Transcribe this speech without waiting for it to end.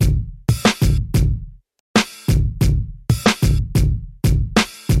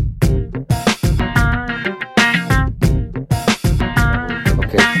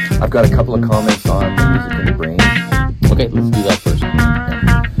got a couple of comments on the music in the brain. Okay, let's do that first.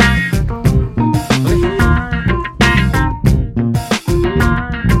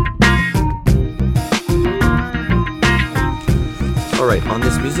 All right, on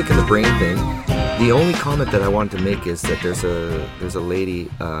this music in the brain thing, the only comment that I wanted to make is that there's a lady,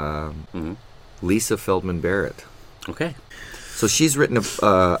 Lisa Feldman Barrett. Okay. So she's written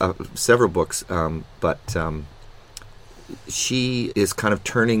several books, but she is kind of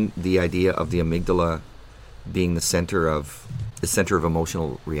turning the idea of the amygdala being the center of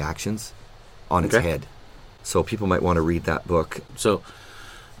emotional reactions on its head. So people might want to read that book. So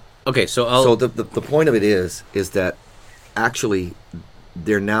the point of it is that actually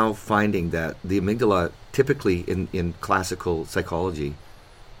they're now finding that the amygdala, typically in classical psychology,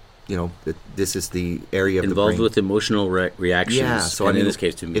 this is the area of involved the brain with emotional reactions. Yeah, so and in this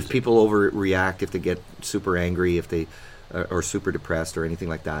case, to music. If people overreact, if they get super angry, if they or super depressed or anything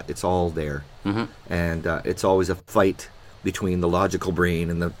like that, it's all there, and it's always a fight between the logical brain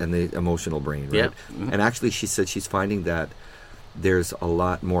and the emotional brain, right? Yeah. And actually, she said she's finding that there's a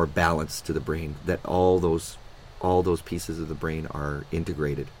lot more balance to the brain. That all those pieces of the brain are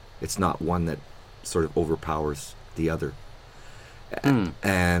integrated. It's not one that sort of overpowers the other.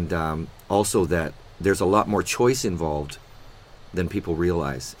 And also that there's a lot more choice involved than people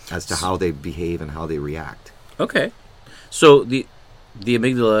realize as to how they behave and how they react. Okay. So the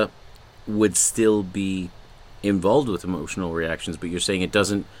amygdala would still be involved with emotional reactions, but you're saying it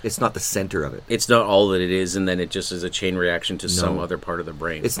doesn't... It's not the center of it. It's not all that it is, and then it just is a chain reaction to some other part of the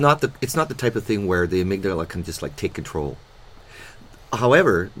brain. It's not the type of thing where the amygdala can just like take control.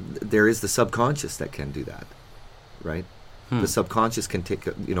 However, there is the subconscious that can do that, right? The subconscious can take,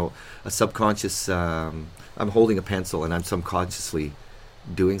 a subconscious... I'm holding a pencil and I'm subconsciously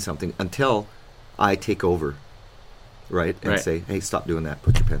doing something until I take over, right? And say, hey, stop doing that.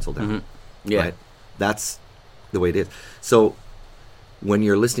 Put your pencil down. Mm-hmm. Yeah. Right? That's the way it is. So when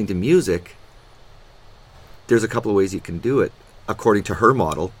you're listening to music, there's a couple of ways you can do it, according to her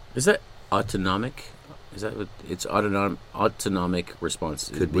model. Is that autonomic? Is that what it's autonomic response?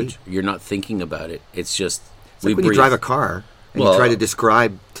 Could be. You're not thinking about it. It's just... It's like when you drive a car and you try to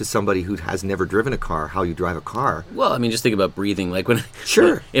describe to somebody who has never driven a car how you drive a car. Well, I mean, just think about breathing. Like when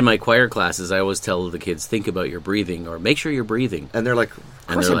in my choir classes, I always tell the kids, think about your breathing or make sure you're breathing. And they're like, of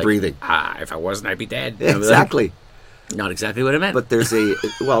course I'm breathing. If I wasn't, I'd be dead. Exactly. Not exactly what I meant. But there's it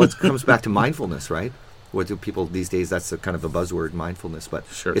comes back to mindfulness, right? What do people these days, that's a kind of a buzzword, mindfulness, but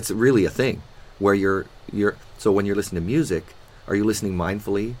it's really a thing where you're so when you're listening to music, are you listening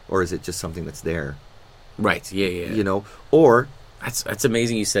mindfully or is it just something that's there? Right, yeah. Or... That's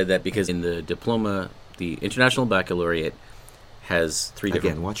amazing you said that, because in the diploma, the International Baccalaureate has three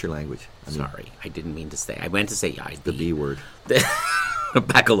different... Again, watch your language. Sorry, I didn't mean to say... I meant to say the B word.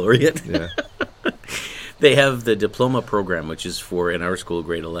 Baccalaureate. Yeah. They have the diploma program, which is for, in our school,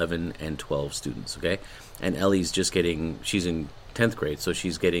 grade 11 and 12 students, okay? And Ellie's just getting... She's in 10th grade, so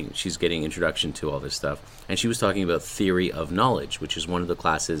she's getting introduction to all this stuff. And she was talking about theory of knowledge, which is one of the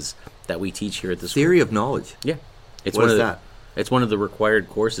classes that we teach here at the school. Theory of knowledge? Yeah. What is that? It's one of the required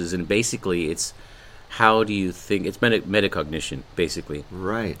courses, and basically it's how do you think... It's metacognition, basically.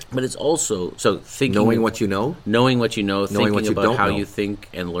 Right. But it's also... So thinking... Knowing what you know? Knowing what you know, knowing thinking about how you think,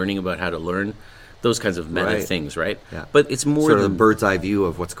 and learning about how to learn. Those kinds of meta things, right? Yeah. But it's more sort of than... a bird's eye view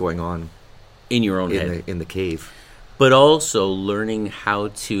of what's going on in your own head. In the cave. But also learning how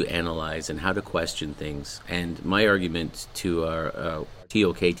to analyze and how to question things. And my argument to our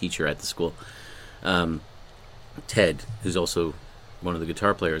TOK teacher at the school... Ted, who's also one of the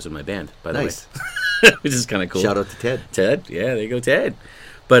guitar players in my band, by the way. Which is kind of cool. Shout out to Ted. Ted, yeah, there you go, Ted.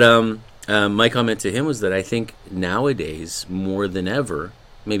 But my comment to him was that I think nowadays, more than ever,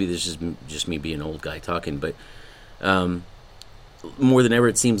 maybe this is just me being an old guy talking, but more than ever,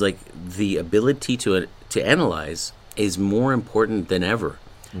 it seems like the ability to analyze is more important than ever,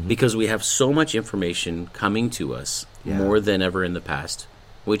 because we have so much information coming to us more than ever in the past,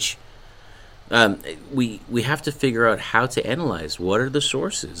 which... we have to figure out how to analyze what are the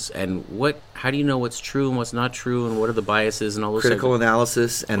sources and how do you know what's true and what's not true and what are the biases and all those critical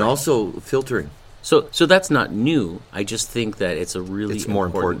analysis and also filtering. So that's not new. I just think that it's more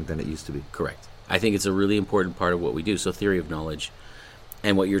important than it used to be. Correct. I think it's a really important part of what we do. So theory of knowledge,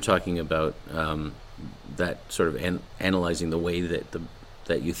 and what you're talking about, that sort of analyzing the way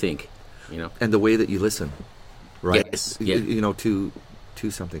that you think, and the way that you listen, right? Yes. To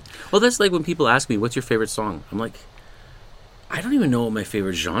something. Well, that's like when people ask me, what's your favorite song? I'm like, I don't even know what my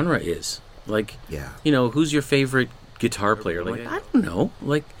favorite genre is. Like, who's your favorite guitar player? Like, I don't know.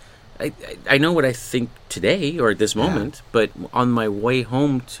 Like, I know what I think today or at this moment, but on my way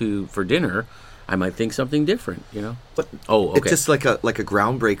home for dinner, I might think something different, you know? But okay. It's just like a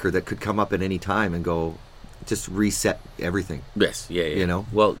groundbreaker that could come up at any time and go, just reset everything. Yes, yeah. You know?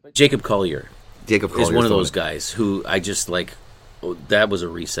 Well, Jacob Collier is one of those one. guys who I just like, that was a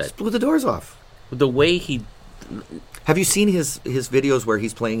reset. Just blew the doors off. The way he... Have you seen his videos where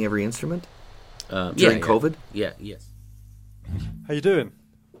he's playing every instrument during COVID? Yeah, yes. How you doing?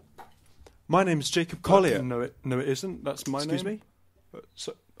 My name is Jacob Collier. No, it isn't. That's my Excuse name. me?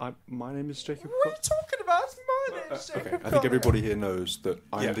 My name is Jacob. What are you talking about? It's my name, Jacob Okay, I think everybody here knows that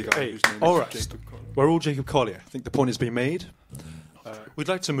I'm the guy Hey, whose name all is right. Jacob Collier. We're all Jacob Collier. I think the point has been made. We'd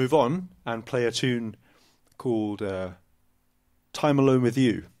like to move on and play a tune called Time Alone With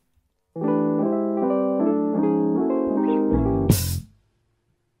You.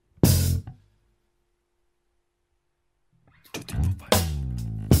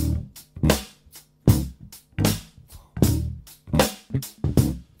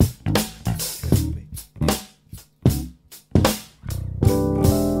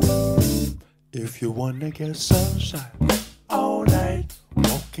 If you wanna get sunshine all night,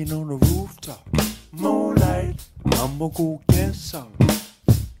 walking on the rooftop, moonlight, I'ma go get some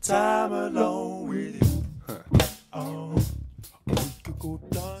time alone with you. Oh, we could go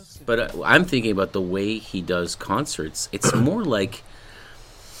dancing. But I'm thinking about the way he does concerts. It's more like...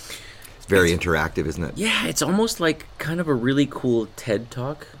 It's very interactive, isn't it? Yeah, it's almost like kind of a really cool TED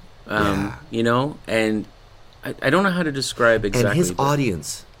Talk, you know? And I don't know how to describe exactly. And his but-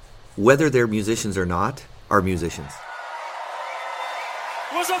 audience, whether they're musicians or not, are musicians.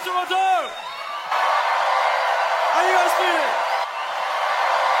 What's up, Toronto? How you guys feeling?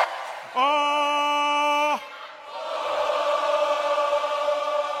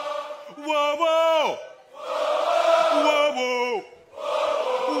 Whoa, whoa. Whoa, whoa.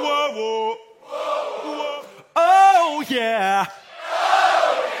 Whoa, whoa. Oh, yeah.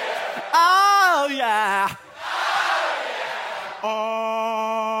 Oh, yeah.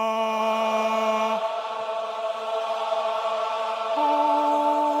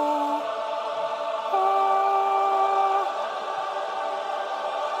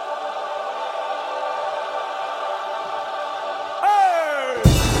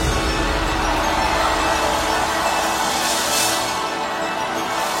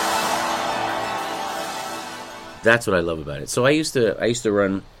 That's what I love about it. So I used to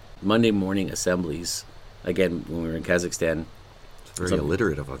run Monday morning assemblies, again, when we were in Kazakhstan. It's very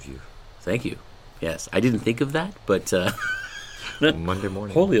alliterative of you. Thank you. Yes, I didn't think of that, but... Monday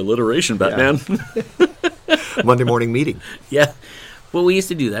morning. Holy alliteration, Batman. Monday morning meeting. Yeah. Well, we used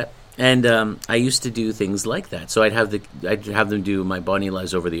to do that, and I used to do things like that. So I'd have them do My Bonnie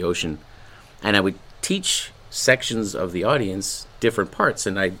Lies Over the Ocean, and I would teach sections of the audience different parts,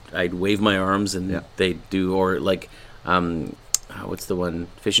 and I'd wave my arms, and they'd do, or like, what's the one?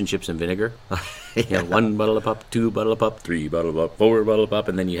 Fish and chips and vinegar. Yeah, 1 bottle of pop, 2 bottle of pop, 3 bottle of pop, 4 bottle of pop,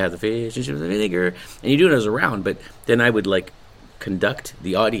 and then you have the fish and chips and vinegar, and you do it as a round. But then I would like conduct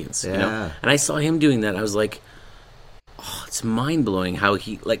the audience, you know. And I saw him doing that. I was like, oh, it's mind blowing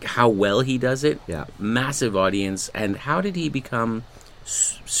how well he does it. Yeah, massive audience, and how did he become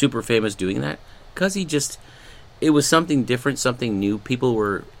super famous doing that? Because it was something different, something new. People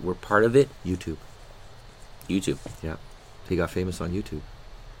were part of it. YouTube. Yeah, he got famous on YouTube.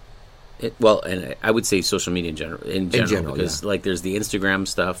 And I would say social media in general, because like there's the Instagram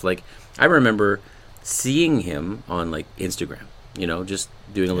stuff. Like I remember seeing him on like Instagram, you know, just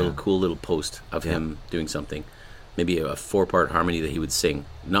doing a little cool little post of him doing something, maybe a 4-part harmony that he would sing,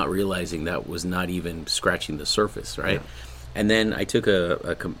 not realizing that was not even scratching the surface, right? Yeah. And then I took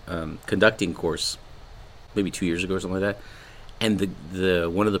a conducting course, maybe 2 years ago or something like that, and the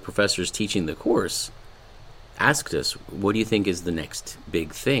one of the professors teaching the course asked us, what do you think is the next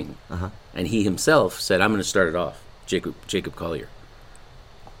big thing? And he himself said, I'm going to start it off, Jacob Collier.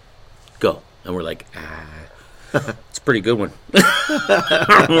 Go. And we're like, it's a pretty good one. I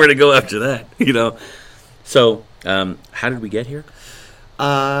don't know where to go after that, you know. So how did we get here?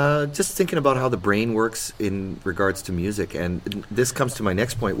 Just thinking about how the brain works in regards to music, and this comes to my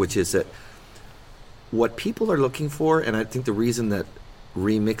next point, which is that what people are looking for, and I think the reason that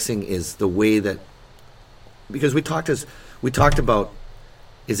remixing is the way that, because we talked about,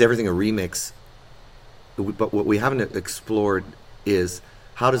 is everything a remix? But what we haven't explored is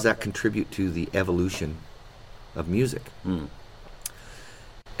how does that contribute to the evolution of music?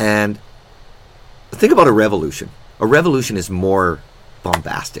 And think about a revolution. A revolution is more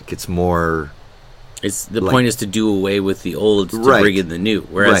bombastic. It's more It's the point is to do away with the old to Right. bring in the new.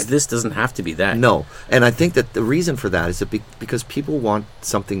 Whereas Right. this doesn't have to be that. No, and I think that the reason for that is that because people want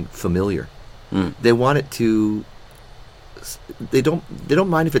something familiar. They want it to. They don't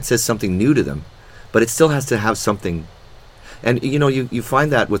mind if it says something new to them, but it still has to have something. And you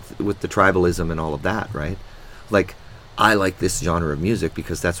find that with the tribalism and all of that, right? Like, I like this genre of music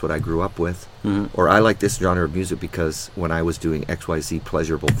because that's what I grew up with, or I like this genre of music because when I was doing XYZ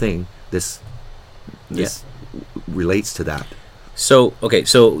pleasurable thing, this relates to that. So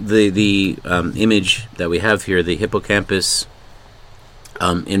the image that we have here, the hippocampus,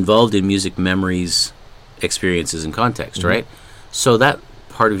 involved in music memories, experiences, and context, right? So that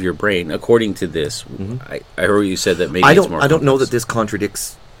part of your brain, according to this, I heard you said that maybe I it's more. don't know that complex. this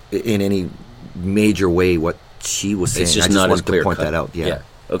contradicts in any major way what she was saying. It's just I just not as wanted clear to point cut. that out. Yeah.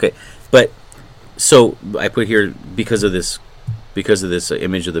 Okay. But so I put here because of this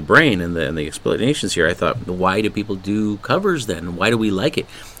image of the brain and the explanations here. I thought, why do people do covers then? Why do we like it?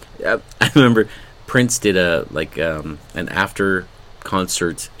 I remember Prince did an after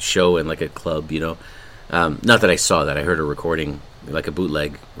concert show in like a club. Not that I saw that. I heard a recording, like a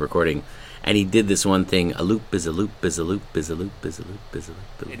bootleg recording. And he did this one thing, a loop is a loop is a loop is a loop is a loop is a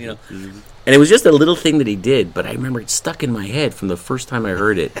loop. And it was just a little thing that he did, but I remember it stuck in my head from the first time I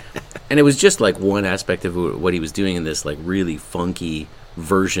heard it. And it was just like one aspect of what he was doing in this like really funky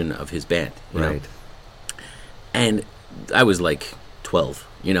version of his band. You know? And I was like 12,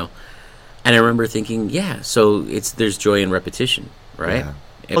 And I remember thinking, so there's joy in repetition, right? Yeah.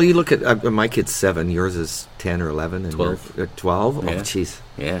 Well, you look at my kid's 7, yours is 10 or 11, and 12. 12. Yeah. Oh, jeez.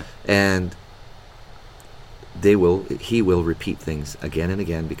 Yeah. And he will repeat things again and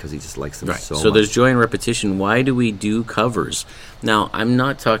again because he just likes them Right. so So much. there's joy in repetition. Why do we do covers? Now, I'm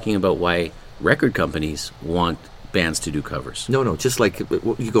not talking about why record companies want bands to do covers. No, just like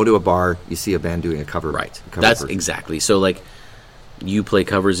you go to a bar, you see a band doing a cover. Right. Cover That's version. exactly. So like you play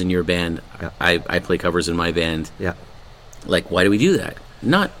covers in your band, Yeah. I play covers in my band. Yeah. Like, why do we do that?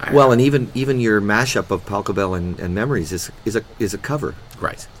 Not Well, and even your mashup of Palcobel and Memories is a cover.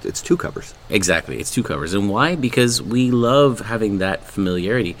 right. It's 2 covers. Exactly. It's 2 covers. And why? Because we love having that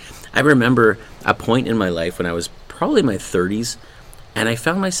familiarity. I remember a point in my life when I was probably in my 30s, and I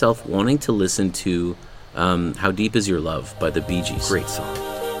found myself wanting to listen to How Deep Is Your Love by the Bee Gees. Great song.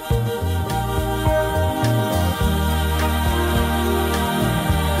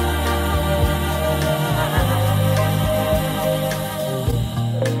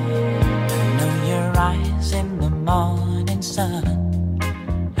 Know your eyes in the morning sun.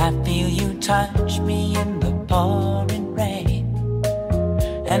 I feel you touch me in the pouring rain.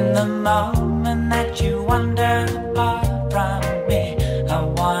 And the moment that you wander far from me, I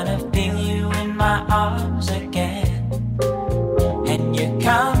wanna feel you in my arms again. And you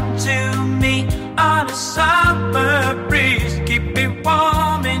come to me on a summer breeze, keep me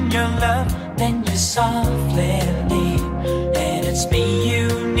warm in your love. Then you softly leave, and it's me you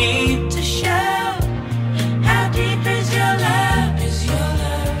need to show. How deep is your love? Is your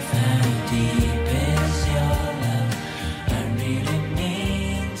love? How deep is your love? I really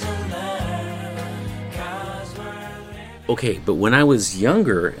need to learn, 'cause we're living. Okay, but when I was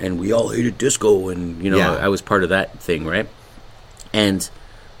younger and we all hated disco and, Yeah. I was part of that thing, right? And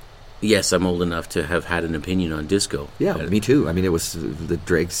yes, I'm old enough to have had an opinion on disco. Yeah, me too. I mean, it was the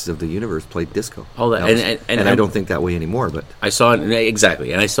dregs of the universe played disco. All that- was- and I don't think that way anymore. But I saw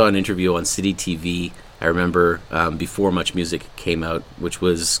exactly, and I saw an interview on City TV. I remember before Much Music came out, which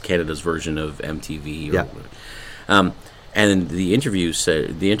was Canada's version of MTV. And the interviewer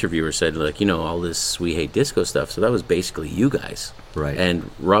said, like, all this we hate disco stuff. So that was basically you guys, Right.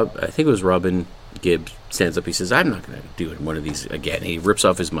 And I think it was Robin Gibb stands up. He says, "I'm not going to do one of these again." He rips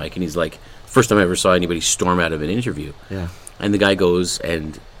off his mic and he's like, first time I ever saw anybody storm out of an interview. Yeah. And the guy goes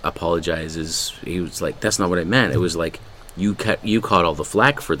and apologizes. He was like, "That's not what I meant. It was like you caught all the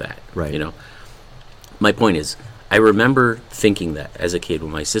flack for that." Right. My point is, I remember thinking that as a kid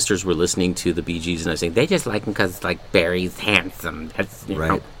when my sisters were listening to the Bee Gees, and I was saying they just like him because like Barry's handsome. That's, you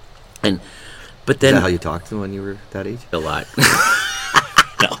know. But Is then that how you talked to them when you were that age? a lot.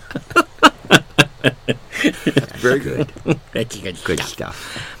 Very good. That's good Good stuff.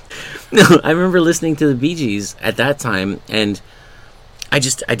 stuff. No, I remember listening to the Bee Gees at that time, and I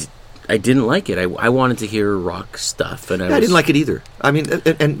didn't like it. I wanted to hear rock stuff, and I didn't like it either. I mean,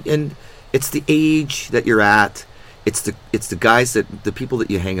 and it's the age that you're at. It's the guys the people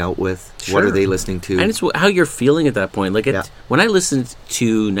that you hang out with. Sure. What are they listening to? And it's how you're feeling at that point. Like Yeah. when I listened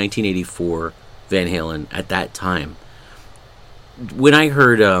to 1984 Van Halen at that time, when I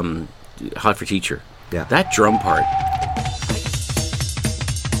heard Hot for Teacher, Yeah. that drum part.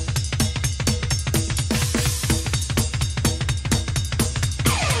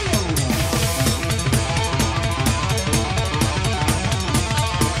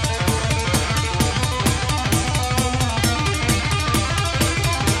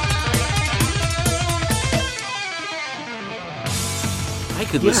 I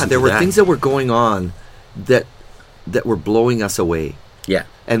could listen there to were that. things that were going on that were blowing us away. Yeah.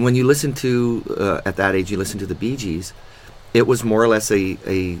 And when you listen to at that age, you listen to the Bee Gees. It was more or less a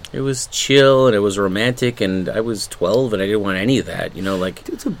It was chill and it was romantic, and I was 12 and I didn't want any of that. You know, like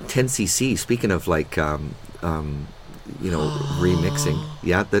it's a 10cc. Speaking of like remixing,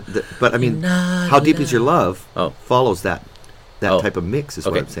 yeah. But I mean, How Deep Is Your Love follows that type of mix is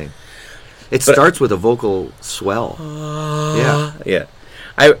what I'm saying. It starts with a vocal swell. Yeah.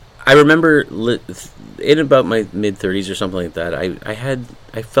 I remember in about my mid 30s or something like that. I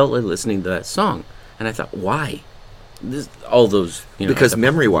felt like listening to that song, and I thought, why? All those, because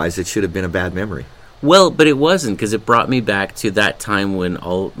memory-wise, it should have been a bad memory. Well, but it wasn't, because it brought me back to that time when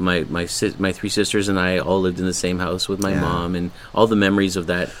all my three sisters and I all lived in the same house with my mom, and all the memories of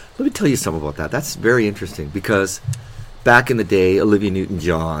that. Let me tell you something about that. That's very interesting, because back in the day, Olivia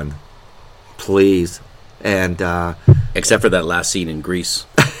Newton-John, please, and except for that last scene in Grease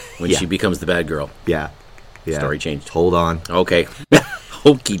when she becomes the bad girl. Yeah. Story changed. Hold on. Okay.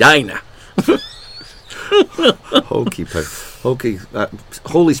 Hokey Dinah. Holy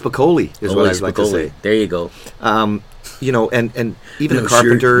spicoli is what I'd like to say. There you go. And even the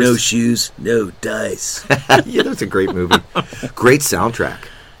Carpenters. No shoes, no dice. Yeah, that's a great movie. Great soundtrack.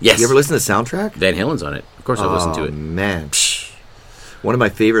 Yes. You ever listen to the soundtrack? Van Halen's on it. Of course I listened to it. Man. One of my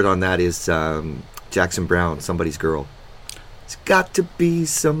favorite on that is Jackson Browne, Somebody's Girl. It's got to be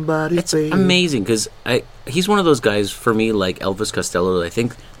somebody. It's amazing, because he's one of those guys, for me, like Elvis Costello. I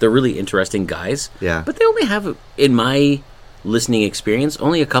think they're really interesting guys. Yeah. But they only have, in my listening experience,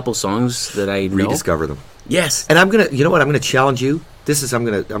 only a couple songs that I know. Rediscover them. Yes. And I'm gonna challenge you. I'm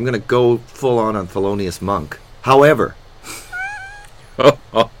gonna go full on Thelonious Monk. However,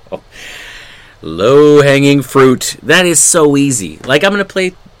 low hanging fruit. That is so easy. Like, I'm gonna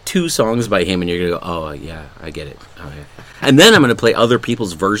play 2 songs by him, and you're gonna go, oh yeah, I get it. Okay. And then I'm going to play other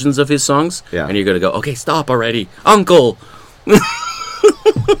people's versions of his songs, and you're going to go, okay, stop already, Uncle.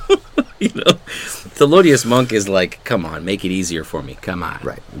 Thelonious Monk is like, come on, make it easier for me. Come on.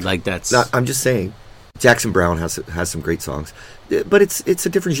 Right. Like, that's... I'm just saying, Jackson Browne has some great songs, but it's a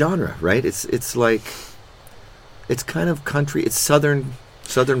different genre, right? It's like, it's kind of country, it's southern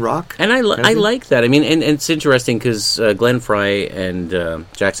rock. And I like that. I mean, and it's interesting, because Glenn Frey and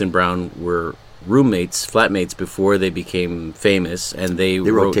Jackson Browne were flatmates before they became famous, and they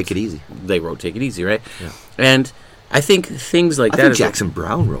wrote Take It Easy. They wrote Take It Easy, right? Yeah. And I think things like that. I think Jackson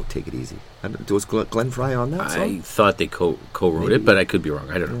Browne wrote Take It Easy. Was Glenn Frey on that song? I thought they co-wrote it, but I could be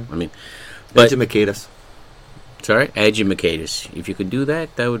wrong. I don't know. I mean, but Edumacatus. Sorry, Edumacatus. If you could do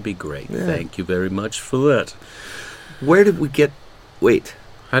that, that would be great. Yeah. Thank you very much for that. Where did we get? Wait,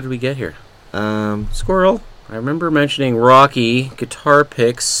 how did we get here? Squirrel. I remember mentioning Rocky, guitar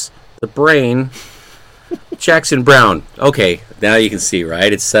picks. The brain, Jackson Browne. Okay, now you can see,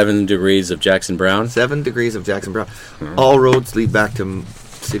 right? It's 7 Degrees of Jackson Browne. 7 Degrees of Jackson Browne. All roads lead back to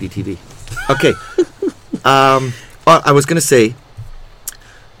City TV. Okay. I was going to say,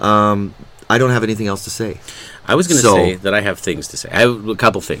 I don't have anything else to say. I was going to say that I have things to say. I have a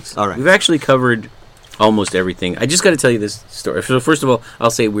couple things. All right. We've actually covered almost everything. I just got to tell you this story. So first of all,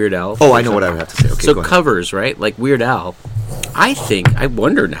 I'll say Weird Al. Oh, I know what I would have to say. Okay, so covers, right? Like Weird Al. I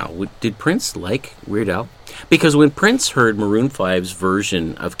wonder now, did Prince like Weird Al? Because when Prince heard Maroon 5's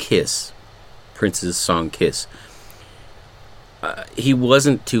version of Kiss, Prince's song Kiss, he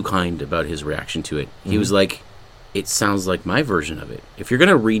wasn't too kind about his reaction to it. He was like, it sounds like my version of it. If you're going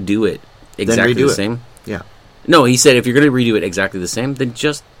to redo it exactly the same... Yeah. No, he said, if you're going to redo it exactly the same, then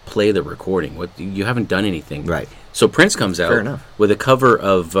just play the recording. You haven't done anything. Right. So Prince comes out with a cover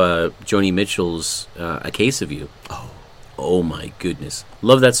of Joni Mitchell's A Case of You. Oh my goodness.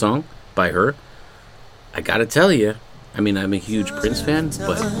 Love that song by her. I got to tell you, I mean, I'm a huge Prince fan,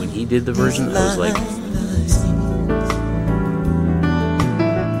 but when he did the version, I was like...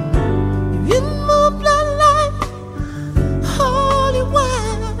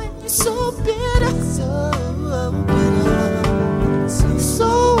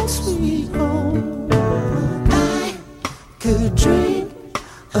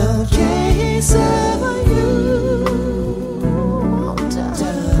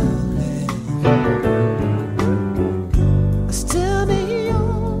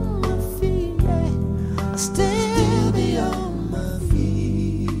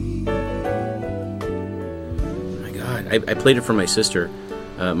 I played it for my sister,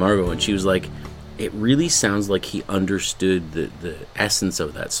 Margot, and she was like, it really sounds like he understood the essence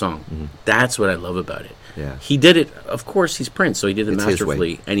of that song. Mm-hmm. That's what I love about it. Yeah. He did it, of course he's Prince, so he did it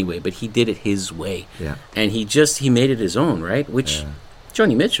masterfully anyway, but he did it his way. Yeah. And he made it his own, right? Which,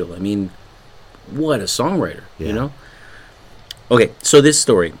 Joni Mitchell, I mean, what a songwriter, you know? Okay, so this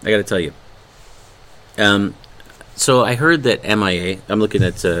story, I got to tell you. So I heard that MIA, I'm looking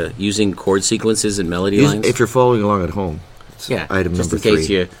at using chord sequences and melody lines. If you're following along at home, it's item just number in 3. case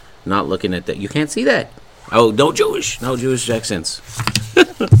you're not looking at that. You can't see that. Oh, no Jewish accents.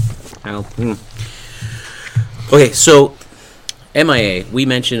 Okay, so MIA, we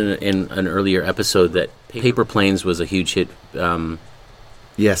mentioned in an earlier episode that Paper Planes was a huge hit.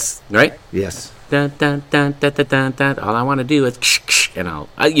 Yes. Right? Yes. Dun, dun, dun, dun, dun, dun, dun. All I want to do is, and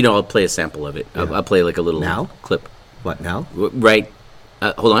I'll play a sample of it. I'll play like a little clip. What now? Right.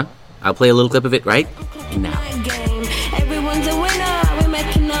 Hold on. I'll play a little clip of it right now. Everyone's a winner. We're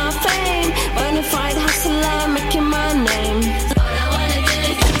making our fame. Bonafide hustler, making my name.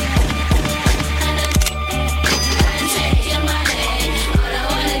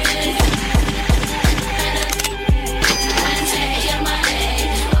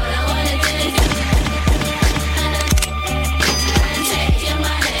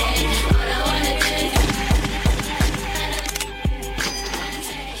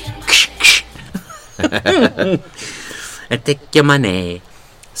 And take your money.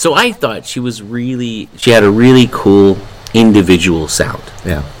 So I thought she had a really cool individual sound.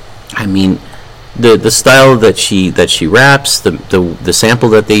 Yeah. I mean, the style that she raps, the sample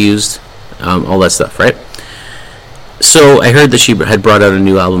that they used, all that stuff, right? So I heard that she had brought out a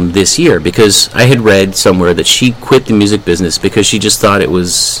new album this year because I had read somewhere that she quit the music business because she just thought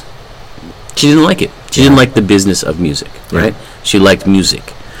she didn't like it. She didn't like the business of music, right? She liked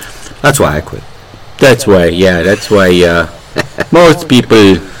music. That's why I quit. That's why most people,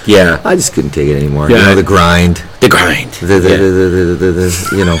 I just couldn't take it anymore. Yeah. You know, the grind. The grind.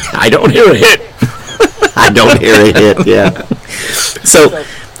 You know. I don't hear a hit. I don't hear a hit, yeah. So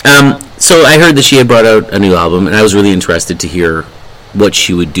I heard that she had brought out a new album, and I was really interested to hear what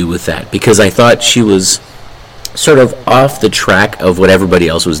she would do with that, because I thought she was sort of off the track of what everybody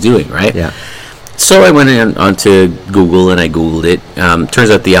else was doing, right? Yeah. So I went onto Google and I Googled it. Turns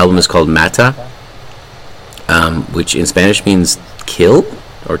out the album is called Mata, which in Spanish means kill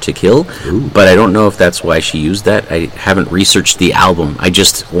or to kill. Ooh. But I don't know if that's why she used that. I haven't researched the album. I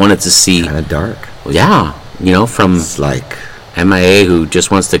just wanted to see. Kind of dark. Yeah, from It's like MIA, who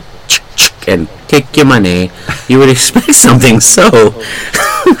just wants to and take your money. You would expect something so.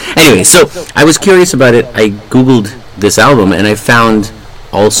 Anyway, so I was curious about it. I Googled this album and I found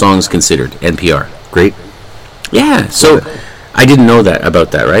All Songs Considered, NPR. great. Yeah, so I didn't know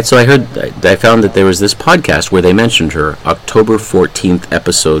about that, right? So I found that there was this podcast where they mentioned her, October 14th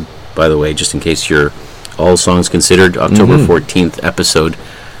episode, by the way, just in case you're All Songs Considered, October 14th episode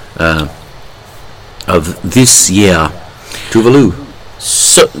of this year. Tuvalu.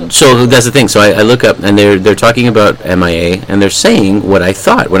 So that's the thing. So I look up, and they're talking about MIA, and they're saying what I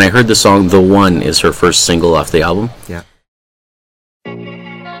thought when I heard the song "The One" is her first single off the album. Yeah.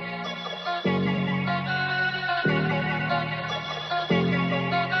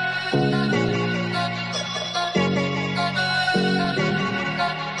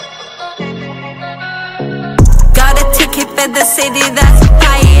 Got a ticket for the city that's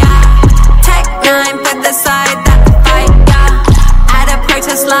fire. Tech 9 for the side that fire. At a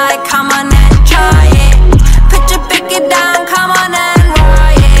protest like, come on and try it. Put your picket down, come on and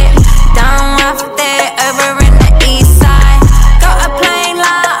riot. Down off there, over in the east side. Got a plane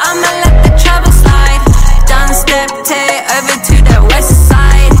like, I'ma let the trouble slide. Done stepped it over to the west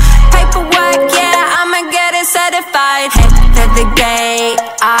side. Paperwork, yeah, I'ma get it certified. Head to the gate,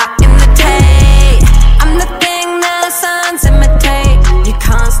 I imitate. I'm the thing the sons imitate. You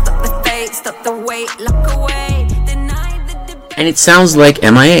can't stop the fate, stop the wait, look away. Deny the debate. And it sounds like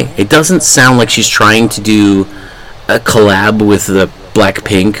MIA. It doesn't sound like she's trying to do a collab with the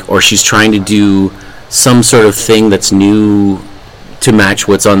Blackpink, or she's trying to do some sort of thing that's new to match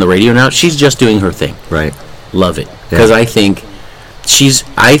what's on the radio now. She's just doing her thing. Right. Love it. Because I think she's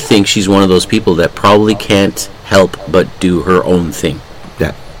one of those people that probably can't help but do her own thing.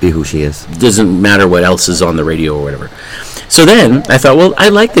 Yeah. Be who she is. Doesn't matter what else is on the radio or whatever. So then I thought, well, I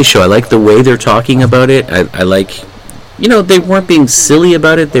like this show. I like the way they're talking about it. I like, they weren't being silly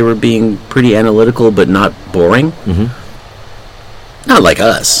about it. They were being pretty analytical, but not boring. Mm-hmm. Not like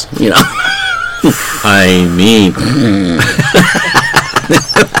us, I mean.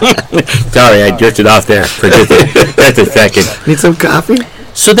 Sorry, I drifted off there for just a second. Need some coffee?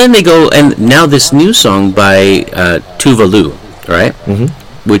 So then they go, and now this new song by Tuvalu, right? Mm-hmm.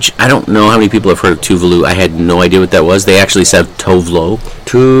 Which I don't know how many people have heard of Tuvalu. I had no idea what that was. They actually said Tovlo.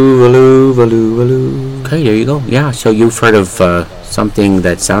 Tuvalu, valu, valu. Okay, there you go. Yeah, so you've heard of something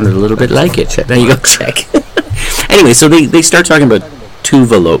that sounded a little bit like it. There you go, check. Anyway, so they start talking about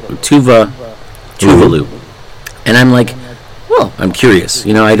Tuvalu. And I'm like, Well, I'm curious.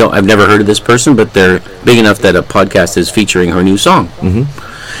 I've never heard of this person, but they're big enough that a podcast is featuring her new song. Mm-hmm.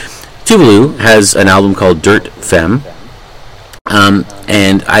 Tuvalu has an album called Dirt Femme.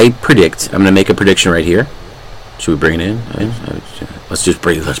 And I predict, I'm going to make a prediction right here. Should we bring it in? Let's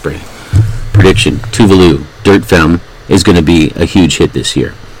bring it. Prediction, Tuvalu, Dirt Femme is going to be a huge hit this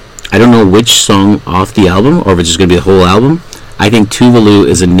year. I don't know which song off the album, or if it's just going to be the whole album. I think Tuvalu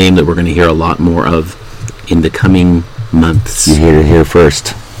is a name that we're going to hear a lot more of in the coming months. You heard it here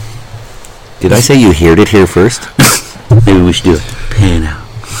first. Did I say you heard it here first? Maybe we should do it. Pan out.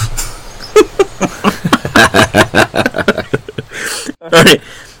 All right.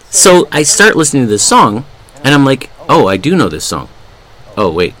 So I start listening to this song, and I'm like, oh, I do know this song. Oh,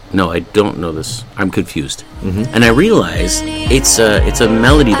 wait. No, I don't know this. I'm confused. Mm-hmm. And I realize it's a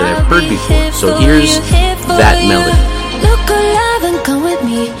melody that I've heard before. So here's that melody. Look alive and come with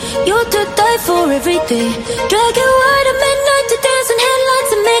me. You're to die for every day. Drag you out at midnight to dance in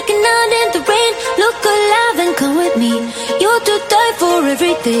headlights and making out in the rain. Look alive and come with me. You're to die for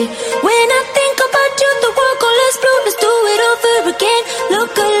every day. When I think about you, the world goes less blue. Let's do it over again.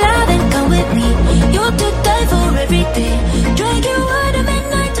 Look alive and come with me. You're to die for every day. Drag you out at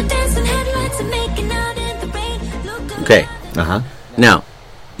midnight to dance in headlights and making out in the rain. Look alive. Okay. Uh-huh. Now,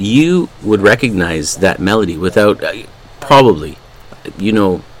 you would recognize that melody without probably,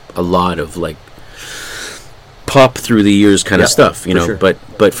 a lot of like pop through the years kind of stuff, sure.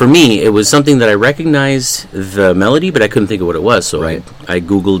 But for me, it was something that I recognized the melody, but I couldn't think of what it was. So Right. I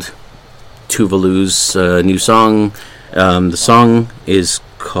Googled Tuvalu's new song. The song is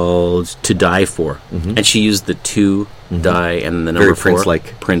called "To Die For," and she used the two die and the number Very 4,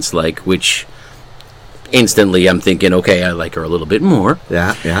 Prince-like, which instantly I'm thinking, okay, I like her a little bit more.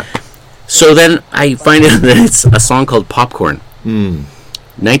 Yeah, yeah. So then I find out that it's a song called Popcorn.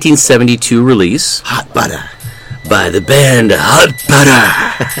 1972 release. Hot butter. By the band Hot Butter.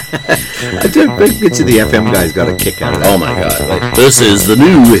 I bet you the FM guys got a kick out of that. Oh my god. This is the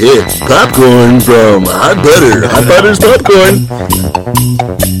new hit, Popcorn from Hot Butter. Hot Butter's Popcorn.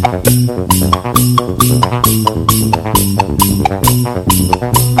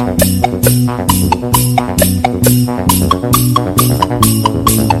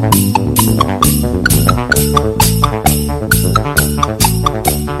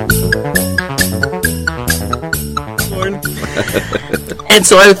 And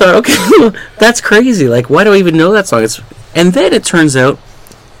so I thought, okay, that's crazy. Like, why do I even know that song? And then it turns out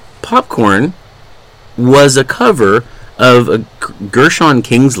Popcorn was a cover of Gershon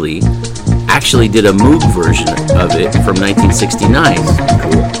Kingsley actually did a Moog version of it from 1969.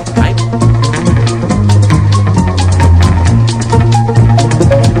 Cool.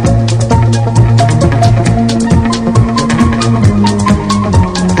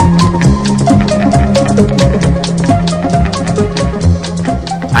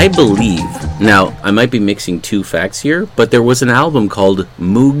 I believe, now I might be mixing two facts here, but there was an album called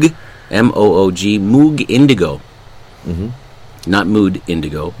Moog, M-O-O-G, Moog Indigo. Not Mood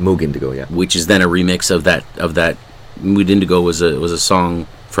Indigo. Moog Indigo, yeah. Which is then a remix of that. Mood Indigo was a song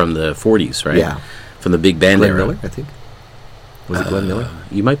from the 40s, right? Yeah. From the big band Glenn era. Miller, I think. Was it Glenn Miller?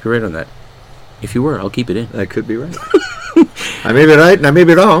 You might be right on that. If you were, I'll keep it in. I could be right. I may be right and I may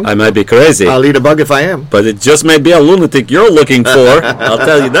be wrong. I might be crazy. I'll eat a bug if I am. But it just may be a lunatic you're looking for. I'll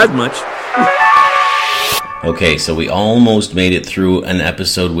tell you that much. Okay, so we almost made it through an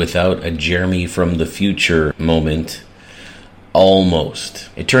episode without a Jeremy from the future moment. Almost.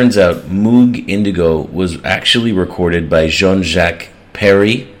 It turns out Moog Indigo was actually recorded by Jean-Jacques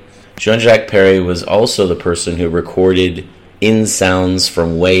Perry. Jean-Jacques Perry was also the person who recorded In Sounds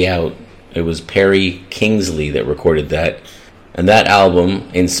from Way Out. It was Perry Kingsley that recorded that. And that album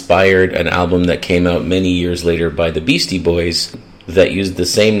inspired an album that came out many years later by the Beastie Boys that used the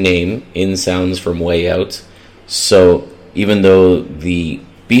same name, In Sounds from Way Out. So even though the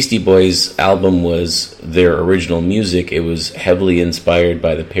Beastie Boys album was their original music, it was heavily inspired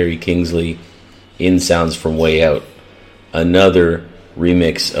by the Perry Kingsley In Sounds from Way Out. Another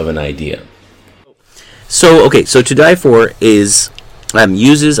remix of an idea. So To Die For is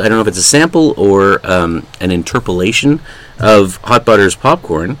uses, I don't know if it's a sample or an interpolation of Hot Butter's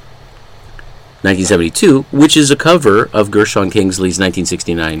Popcorn, 1972, which is a cover of Gershon Kingsley's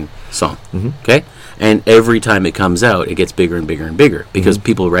 1969 song. Okay? And every time it comes out, it gets bigger and bigger and bigger because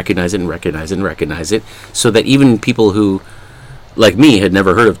people recognize it and recognize it and recognize it, so that even people who, like me, had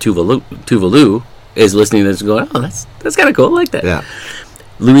never heard of Tuvalu is listening to this and going, oh, that's kind of cool, I like that. Yeah.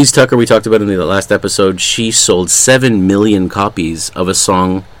 Louise Tucker, we talked about in the last episode, she sold 7 million copies of a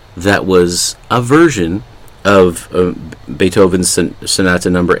song that was a version of Beethoven's Sonata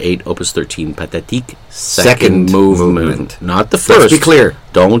Number 8, Opus 13, Pathétique, Second movement. Not the first. Let's be clear.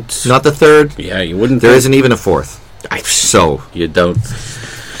 Don't. Not the third. Yeah, you wouldn't. There isn't even a fourth. So you don't.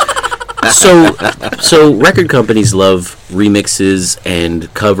 So record companies love remixes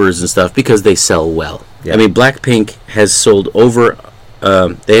and covers and stuff because they sell well. Yeah. I mean, Blackpink has sold over.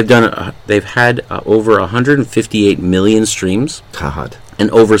 They've had over 158 million streams. God. And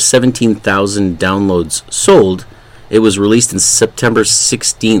over 17,000 downloads sold. It was released in September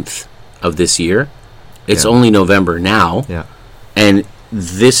 16th of this year. It's only November now. Yeah. And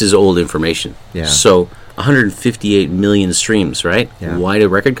this is old information. Yeah. So 158 million streams, right? Yeah. Why do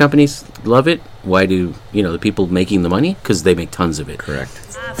record companies love it? Why do, the people making the money? Because they make tons of it. Correct.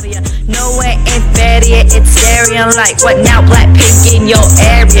 No way inferior, it's scary. I'm like, what now? Blackpink in your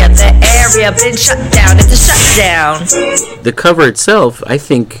area. The area been shut down. It's a shutdown. The cover itself, I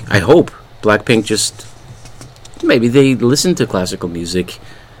hope Blackpink just, maybe they listened to classical music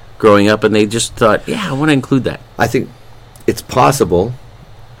growing up and they just thought, yeah, I want to include that. I think it's possible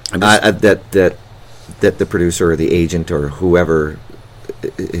that the producer or the agent or whoever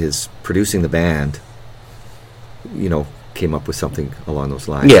is producing the band, came up with something along those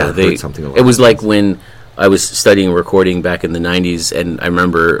lines. Yeah, or heard something along it was those like lines. when I was studying recording back in the 90s, and I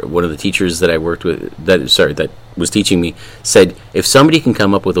remember one of the teachers that I worked with, that was teaching me, said, if somebody can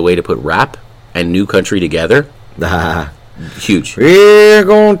come up with a way to put rap and new country together, huge. We're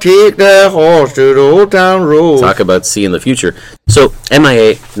gonna take that horse to the old town road. Talk about seeing the future. So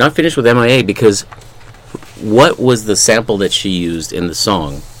MIA, not finished with MIA, because what was the sample that she used in the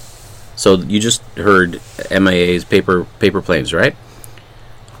song? So you just heard MIA's Paper Planes, right?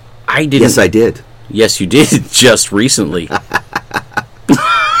 I didn't. Yes, I did. Yes, you did, just recently.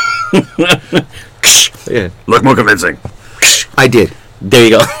 Yeah. Look more convincing. I did. There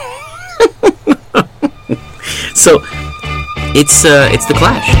you go. So it's the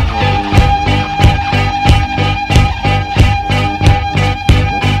Clash.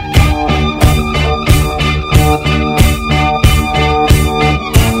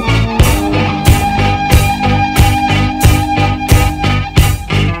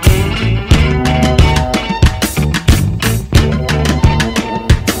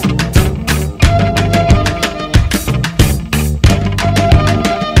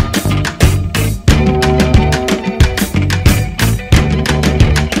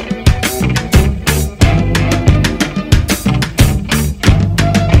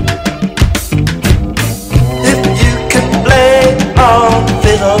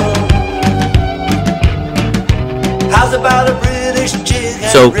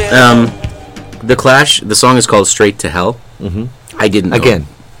 So, the Clash, the song is called Straight to Hell. Mm-hmm. I didn't know. Again,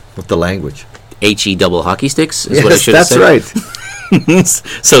 with the language. H-E double hockey sticks is Yes, what I should have said. that's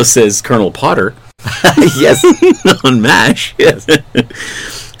right. So says Colonel Potter. Yes. On MASH. Yes.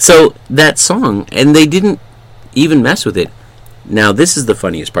 So, that song, and they didn't even mess with it. Now, this is the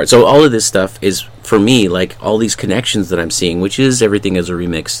funniest part. So, all of this stuff is, for me, like all these connections that I'm seeing, which is everything as a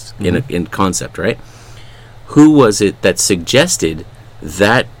remix in concept, right? Who was it that suggested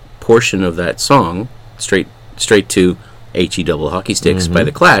that portion of that song, straight to H-E double hockey sticks by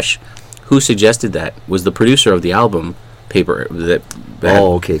the Clash? Who suggested that? Was the producer of the album Paper that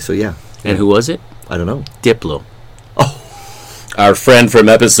Oh, okay. So yeah. And who was it? I don't know. Diplo. Oh, our friend from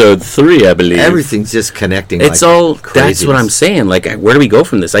episode 3, I believe. Everything's just connecting. It's like all. craziness. That's what I'm saying. Like, where do we go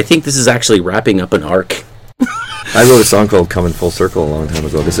from this? I think this is actually wrapping up an arc. I wrote a song called "Coming Full Circle" a long time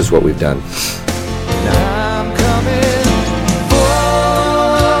ago. This is what we've done. I'm coming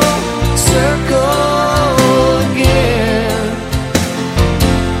full circle again.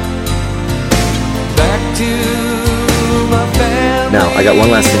 Back to my family. Now, I got one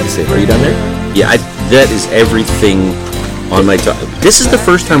last thing to say. Are you done there? Yeah, that is everything on my talk. This is the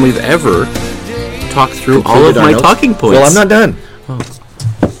first time we've ever talked through all of Completed our my notes? talking points. Well, I'm not done.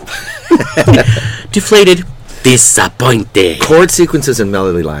 Deflated. Disappointed. Chord sequences and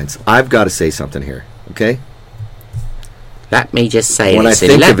melody lines. I've got to say something here, okay? Let me just say When I this.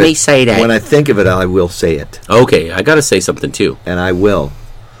 think Let of me it, say that. when I think of it, I will say it, Okay, I got to say something too. and I will.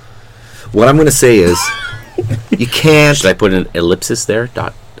 What I'm going to say is, you can't. Should I put an ellipsis there?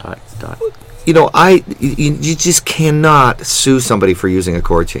 Dot, dot, dot. You know, you just cannot sue somebody for using a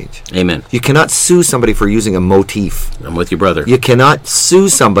chord change. Amen. You cannot sue somebody for using a motif. I'm with you, brother. You cannot sue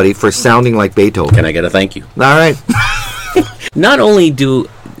somebody for sounding like Beethoven. Can I get a thank you? All right. Not only do...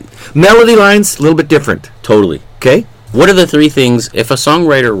 Melody lines, a little bit different. Totally. Okay? What are the three things, if a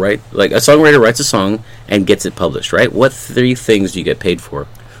songwriter writes a song and gets it published, right? What three things do you get paid for?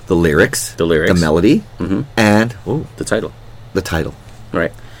 The lyrics. The lyrics. The melody. And The title. the title.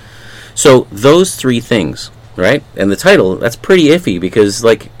 Right. So those three things, right? And the title, that's pretty iffy because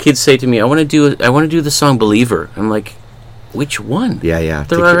like kids say to me, I want to do the song Believer. I'm like, which one? Yeah.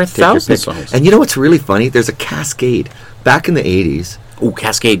 There are 1,000 songs. And you know what's really funny? There's a Cascade. Back in the 80s. Oh,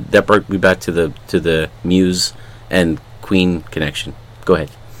 Cascade. That brought me back to the Muse and Queen connection. Go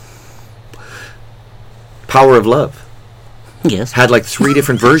ahead. Power of Love. Yes. Had like 3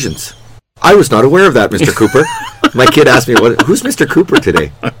 different versions. I was not aware of that, Mr. Cooper. My kid asked me, who's Mr. Cooper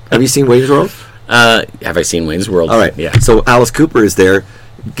today? Have you seen Wayne's World? Have I seen Wayne's World? All right. Yeah. So Alice Cooper is there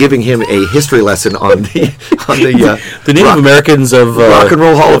giving him a history lesson on the Native Americans of Rock and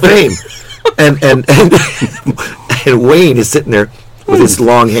Roll Hall of Fame. and Wayne is sitting there with his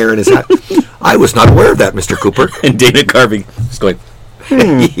long hair and his hat. I was not aware of that, Mr. Cooper. And Dana Carvey is going,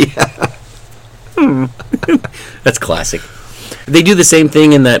 That's classic. They do the same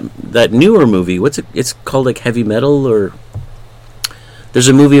thing in that newer movie. What's it? It's called like Heavy Metal, or there's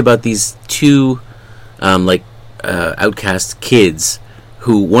a movie about these 2 outcast kids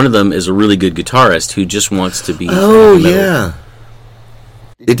who one of them is a really good guitarist who just wants to be. Oh yeah.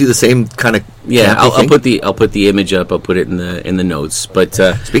 They do the same kind of. Yeah, I'll put the image up. I'll put it in the notes. But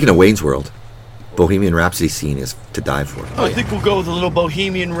speaking of Wayne's World, Bohemian Rhapsody scene is to die for. I think we'll go with a little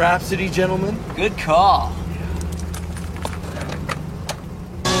Bohemian Rhapsody, gentlemen. Good call.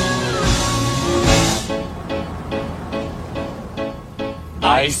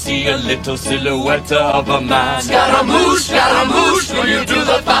 I see a little silhouette of a man. Scaramouche, will you do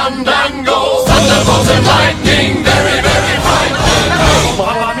the fandango? Thunderbolt and lightning, very, very frightening.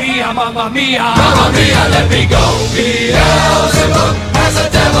 Mamma mia, mamma mia. Mamma mia, let me go. Beelzebub has a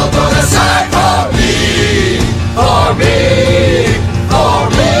devil put aside for me, for me, for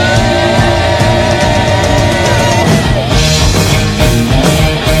me.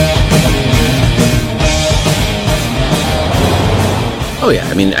 oh yeah,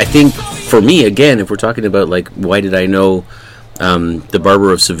 I mean, I think for me again, if we're talking about like, why did I know the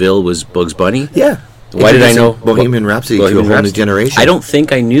Barber of Seville was Bugs Bunny? Yeah. Why did I know Bohemian Rhapsody to a whole new generation? I don't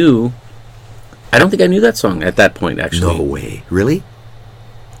think I knew that song at that point. Actually, no way. Really?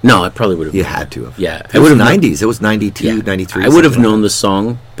 No, I probably would have. You had to have. Yeah, it was 90s. It was 92, 93. I would have known the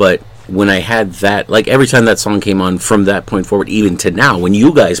song, but when I had that, like every time that song came on from that point forward, even to now, when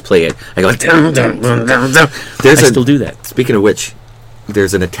you guys play it, I go dun, dun, dun, dun, dun. I still do that. Speaking of which,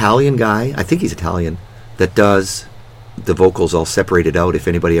 there's an Italian guy, I think he's Italian, that does the vocals all separated out if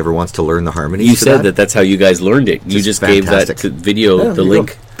anybody ever wants to learn the harmonies. You said that's how you guys learned it. You just gave that video, the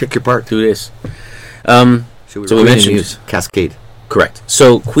link. Pick your part. To this. So we mentioned Muse, Cascade. Correct.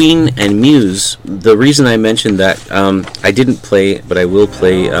 So Queen and Muse, the reason I mentioned that, I didn't play, but I will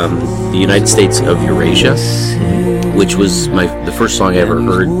play the United States of Eurasia, which was the first song I ever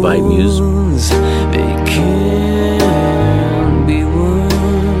heard by Muse. They can be won,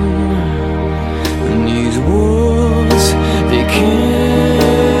 and these wars, they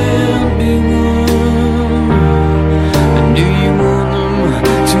can be won. And do you want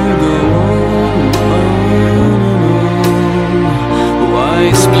them to go on? Why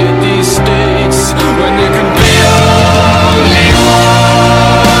split these states when there can be only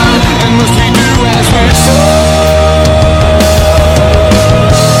one? And must we do as we're told?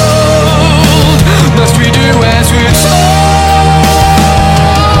 Must we do as we're told?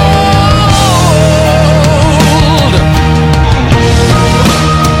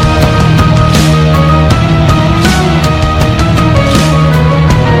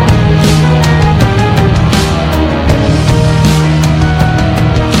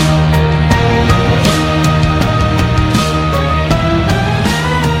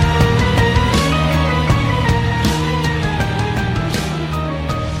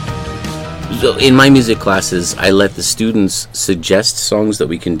 So in my music classes, I let the students suggest songs that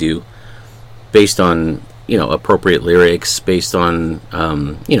we can do based on, appropriate lyrics, based on,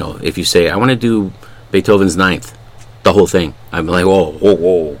 if you say, I want to do Beethoven's Ninth, the whole thing. I'm like,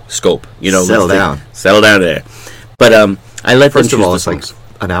 whoa, scope. Settle down. Settle down there. But I let them choose First of all, it's songs. like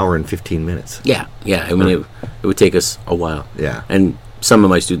an hour and 15 minutes. Yeah. I mean, it would take us a while. Yeah. And some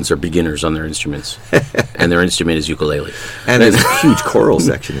of my students are beginners on their instruments, and their instrument is ukulele. And there's a huge choral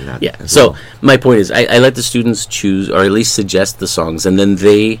section in that. Yeah. So my point is, I let the students choose, or at least suggest the songs, and then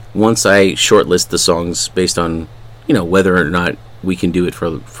once I shortlist the songs based on, whether or not we can do it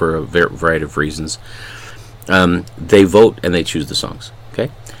for a variety of reasons, they vote and they choose the songs.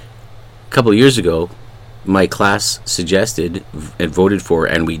 Okay. A couple of years ago, my class suggested and voted for,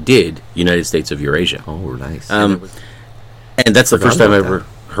 and we did, United States of Eurasia. Oh, nice. And that's the first time I ever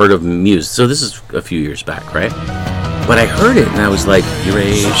heard of Muse. So this is a few years back, right? But I heard it, and I was like,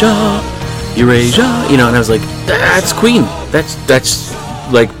 Eurasia, and I was like, that's Queen. That's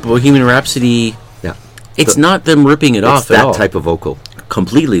like Bohemian Rhapsody, It's not them ripping it off that at all. type of vocal.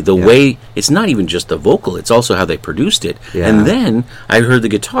 Completely. The way, it's not even just the vocal, it's also how they produced it. Yeah. And then I heard the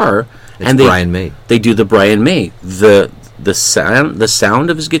guitar, It's and Brian May. They do the Brian May, the sound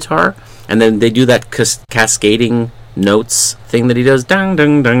of his guitar, and then they do that cascading notes thing that he does, dang,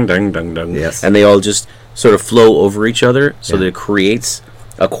 dang, dang, dang, dang, dang. Yes. And they all just sort of flow over each other, so that it creates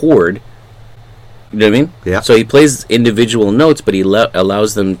a chord. You know what I mean? Yeah. So he plays individual notes, but he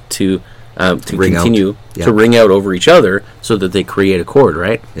allows them to ring continue out. Yeah. to ring out over each other, so that they create a chord.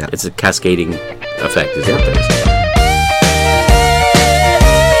 Right? Yeah. It's a cascading effect. Is what that is.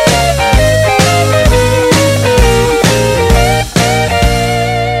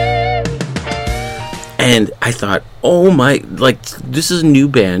 And I thought, oh my, like, this is a new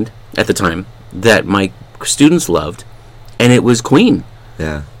band at the time that my students loved, and it was Queen.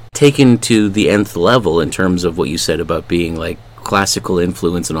 Yeah. Taken to the nth level in terms of what you said about being like classical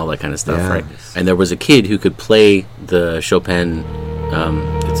influence and all that kind of stuff, right? And there was a kid who could play the Chopin,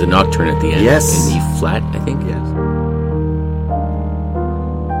 it's a nocturne at the end. Yes. In E flat, I think. Yes.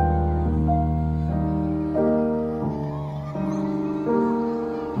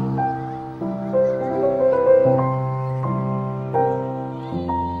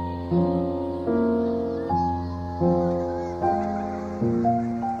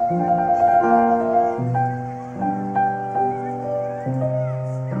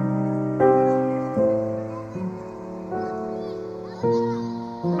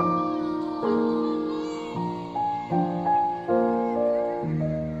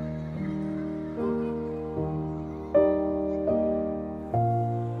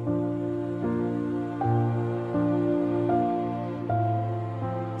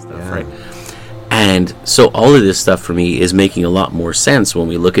 Right. And so all of this stuff for me is making a lot more sense when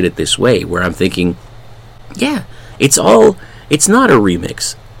we look at it this way, where I'm thinking, yeah, it's not a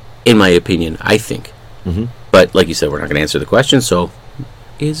remix, in my opinion, I think. Mm-hmm. But like you said, we're not going to answer the question, so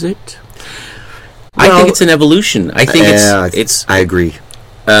is it? Well, I think it's an evolution. I think it's I agree.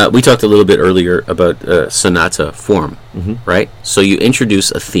 We talked a little bit earlier about sonata form, right? So you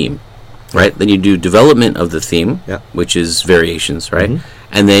introduce a theme, right? Then you do development of the theme, which is variations, right?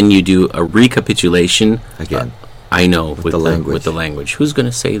 And then you do a recapitulation. Again. I know, with the language. Who's going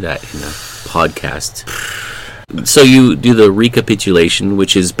to say that in a podcast? So you do the recapitulation,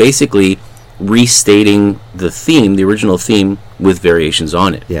 which is basically restating the theme, the original theme, with variations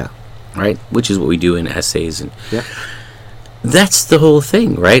on it. Yeah. Right? Which is what we do in essays. And that's the whole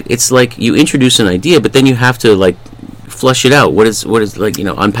thing, right? It's like you introduce an idea, but then you have to, like, flush it out. What is like,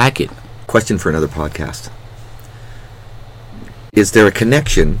 unpack it. Question for another podcast. Is there a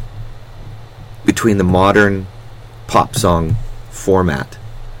connection between the modern pop song format,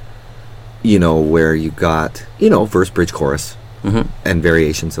 where you got, verse, bridge, chorus, and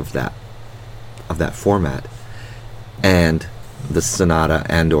variations of that format, and the sonata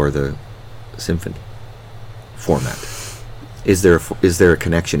and or the symphony format? Is there a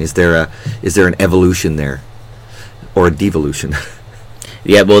connection? Is there an evolution there, or a devolution?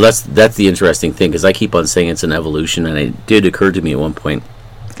 Yeah, well, that's the interesting thing, because I keep on saying it's an evolution, and it did occur to me at one point,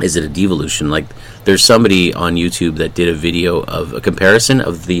 is it a devolution? Like, there's somebody on YouTube that did a video of a comparison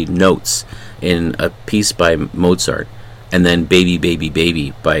of the notes in a piece by Mozart, and then Baby, Baby,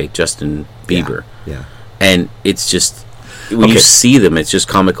 Baby by Justin Bieber. Yeah. And it's just, when you see them, it's just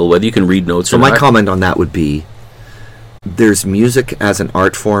comical, whether you can read notes or not. So my comment on that would be, there's music as an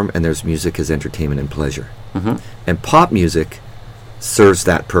art form, and there's music as entertainment and pleasure. And pop music serves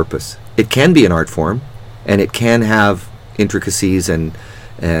that purpose. It can be an art form, and it can have intricacies and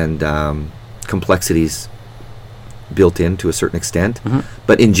complexities built in to a certain extent.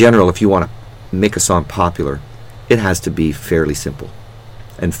 But in general, if you want to make a song popular, it has to be fairly simple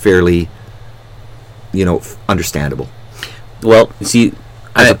and fairly, understandable. Well, see,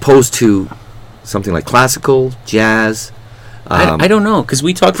 as opposed to something like classical, jazz. I don't know, because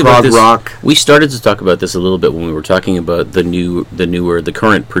we talked about this. Rock. We started to talk about this a little bit when we were talking about the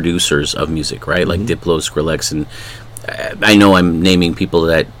current producers of music, right? Like Diplo, Skrillex, and I know I'm naming people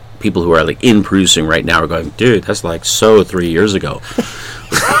who are like in producing right now are going, dude, that's like 3 years ago.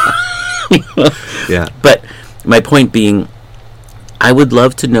 Yeah. But my point being, I would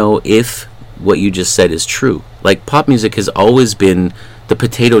love to know if what you just said is true. Like, pop music has always been the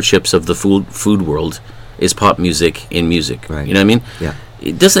potato chips of the food world. Is pop music in music, right? You know what I mean? Yeah.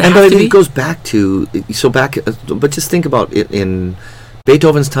 It doesn't have to be. It goes back to but just think about it. In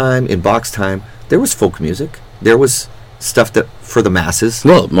Beethoven's time, in Bach's time, there was folk music. There was stuff that for the masses.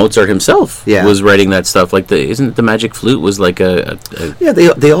 Well, Mozart himself was writing that stuff. Like isn't the Magic Flute was like a yeah.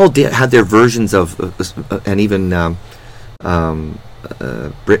 They all had their versions of and even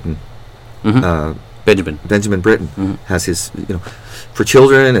Britain. Benjamin Britten has his, for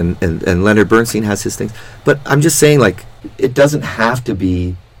children, and Leonard Bernstein has his things. But I'm just saying, like, it doesn't have to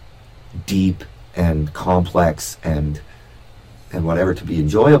be deep and complex and whatever to be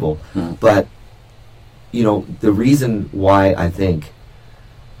enjoyable. But, the reason why I think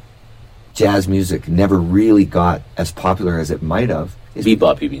jazz music never really got as popular as it might have is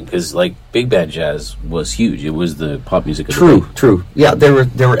bebop, you mean? Because like big band jazz was huge. It was the pop music of the day. True. Yeah, there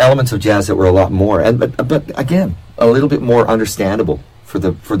were elements of jazz that were a lot more, but again, a little bit more understandable for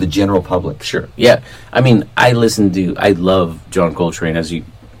the general public. Sure. Yeah. I mean, I love John Coltrane, as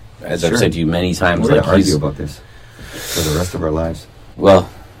I've said to you many times. We're going to argue about this for the rest of our lives. Well,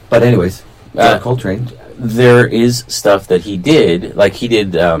 but anyways, John Coltrane. There is stuff that he did, like he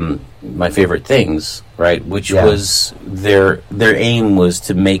did My Favorite Things, right? Which was their aim was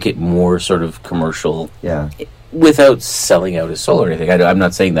to make it more sort of commercial, without selling out his soul or anything. I'm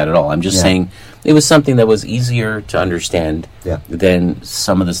not saying that at all. I'm just saying it was something that was easier to understand than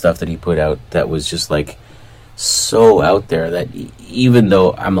some of the stuff that he put out that was just like so out there that even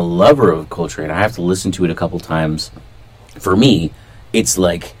though I'm a lover of Coltrane, I have to listen to it a couple times. For me, it's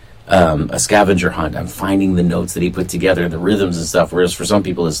like a scavenger hunt. I'm finding the notes that he put together, the rhythms and stuff, whereas for some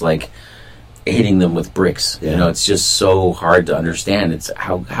people it's like hitting them with bricks. It's just so hard to understand. It's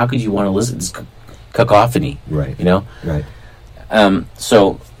how could you want to listen? It's cacophony, right? Right.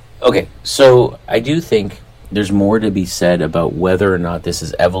 So I do think there's more to be said about whether or not this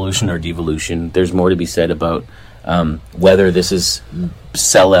is evolution or devolution. There's more to be said about whether this is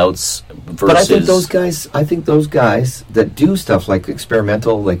sellouts versus. But I think those guys that do stuff like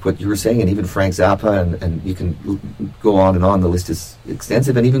experimental, like what you were saying, and even Frank Zappa, and you can go on and on. The list is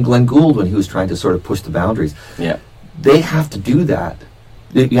extensive, and even Glenn Gould when he was trying to sort of push the boundaries. Yeah, they have to do that.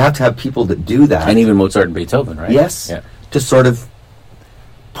 You have to have people that do that, and even Mozart and Beethoven, right? Yes, to sort of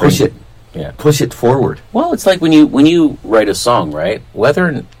push it. Yeah, push it forward. Well, it's like when you write a song, right?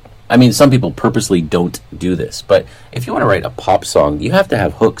 Some people purposely don't do this, but if you want to write a pop song, you have to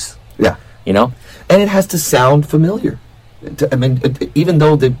have hooks. Yeah, and it has to sound familiar. Even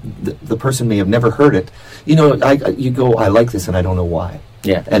though the person may have never heard it, you go, I like this, and I don't know why.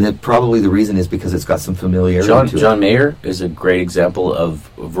 Yeah, and probably the reason is because it's got some familiarity to it. John Mayer is a great example of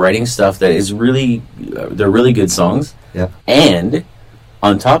writing stuff that is really, they're really good songs. Yeah, and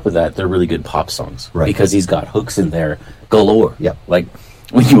on top of that, they're really good pop songs, right? Because he's got hooks in there galore. Yeah, like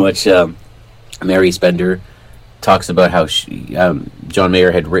when you watch Mary Spender talks about how John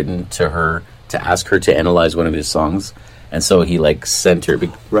Mayer had written to her to ask her to analyze one of his songs, and so he like sent her.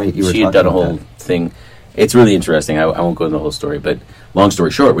 Right, she had done a whole thing. It's really interesting. I won't go into the whole story, but long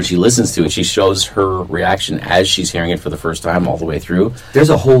story short, when she listens to it, she shows her reaction as she's hearing it for the first time all the way through. There's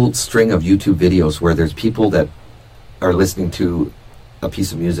a whole string of YouTube videos where there's people that are listening to a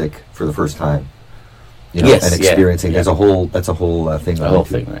piece of music for the first time, and experiencing. There's a whole thing. The whole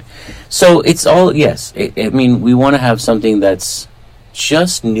thing, right? So it's all we want to have something that's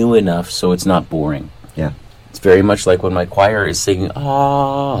just new enough so it's not boring. Yeah, it's very much like when my choir is singing "ah"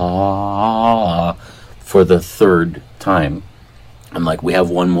 for the third time. I'm like, we have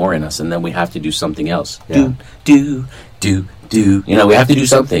one more in us, and then we have to do something else. Yeah. Do. We have to do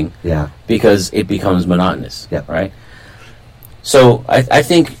something. Yeah, because it becomes monotonous. Yeah, right. So I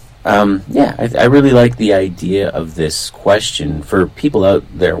think, I really like the idea of this question. For people out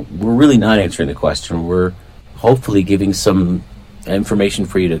there, we're really not answering the question. We're hopefully giving some information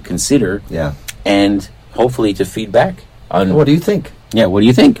for you to consider. Yeah. And hopefully to feedback on. What do you think? Yeah, what do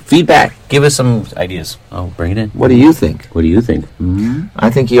you think? Feedback. Give us some ideas. Oh, bring it in. What do you think? What do you think? Mm-hmm. I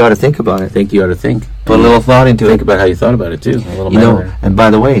think you ought to think about it. I think you ought to think. Put a little thought into Think about how you thought about it, too. A little and by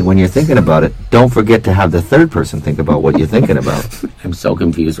the way, when you're thinking about it, don't forget to have the third person think about what you're thinking about. I'm so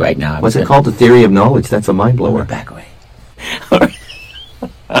confused right now. What's it called? The theory of knowledge. That's a mind blower. Back away.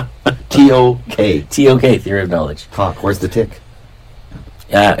 TOK. TOK, theory of knowledge. Talk. Where's the tick?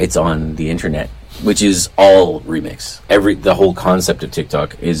 It's on the internet, which is all remix. The whole concept of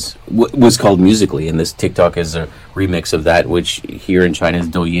TikTok was called Musical.ly, and this TikTok is a remix of that, which here in China is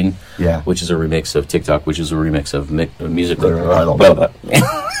Douyin, which is a remix of TikTok, which is a remix of Musical.ly.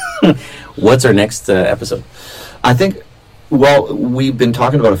 What's our next episode? I think. Well, we've been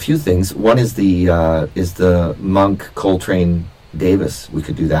talking about a few things. One is the Monk Coltrane Davis. We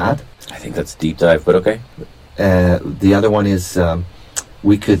could do that. I think that's a deep dive, but okay. The other one is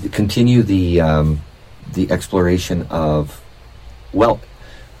we could continue the exploration of, well,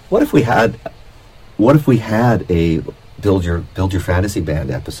 what if we had a build your fantasy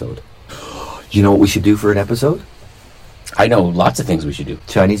band episode? You know what we should do for an episode? I know lots of things we should do.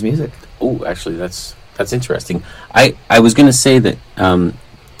 Chinese music. Oh, actually, that's interesting. I was going to say that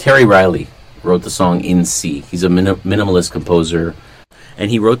Terry Riley wrote the song in C. He's a minimalist composer. And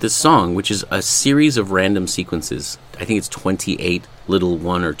he wrote this song, which is a series of random sequences. I think it's 28 little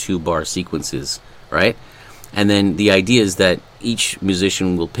 1 or 2 bar sequences, right? And then the idea is that each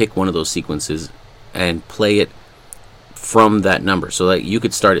musician will pick one of those sequences and play it from that number. So that you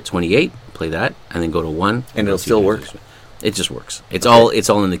could start at 28, play that, and then go to 1. And it'll still work? It just works. It's all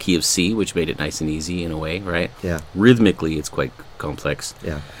in the key of C, which made it nice and easy in a way, right? Yeah. Rhythmically, it's quite complex.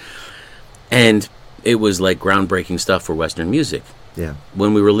 Yeah. And it was like groundbreaking stuff for Western music. Yeah.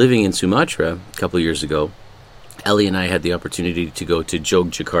 When we were living in Sumatra a couple of years ago, Ellie and I had the opportunity to go to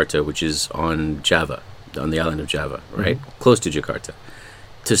Yogyakarta, which is on Java, on the island of Java, right? Close to Jakarta,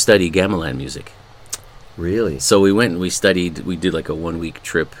 to study gamelan music. Really? So we went and we did like a 1-week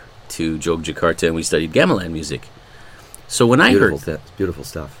trip to Yogyakarta, and we studied gamelan music. So when I heard... Beautiful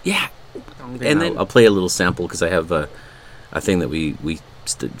stuff. Yeah. And then I'll play a little sample because I have a thing that we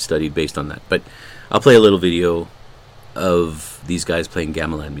studied based on that. But I'll play a little video of these guys playing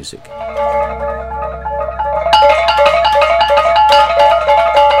gamelan music.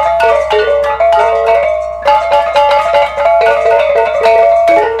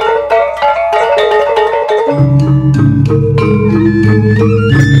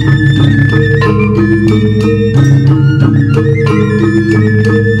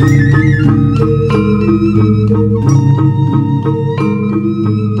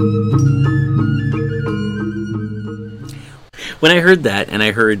 When I heard that, and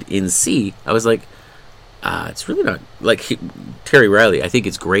I heard in C, I was like, it's really not... Like, Terry Riley, I think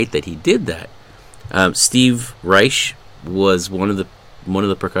it's great that he did that. Steve Reich was one of the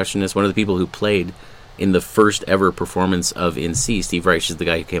percussionists, one of the people who played in the first ever performance of In C. Steve Reich is the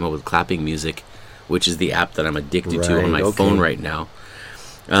guy who came up with clapping music, which is the app that I'm addicted to on my phone right now.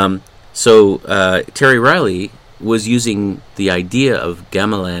 So Terry Riley was using the idea of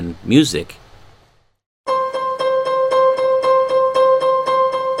gamelan music.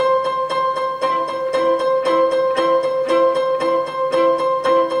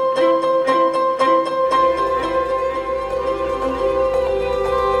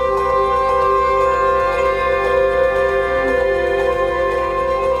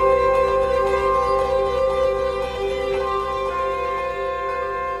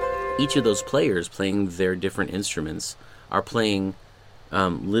 Each of those players playing their different instruments are playing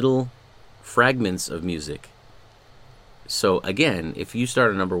little fragments of music. So again, if you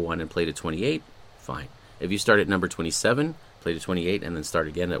start at number 1 and play to 28, fine. If you start at number 27, play to 28, and then start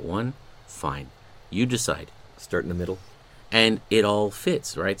again at 1, fine. You decide. Start in the middle. And it all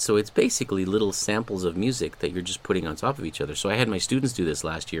fits, right? So it's basically little samples of music that you're just putting on top of each other. So I had my students do this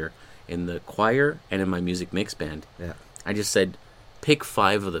last year in the choir and in my music mix band. Yeah. I just said, pick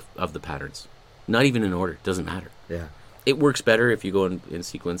 5 of the patterns. Not even in order. Doesn't matter. Yeah. It works better if you go in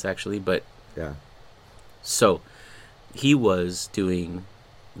sequence, actually, but... Yeah. So, he was doing...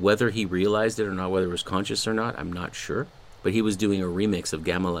 Whether he realized it or not, whether it was conscious or not, I'm not sure. But he was doing a remix of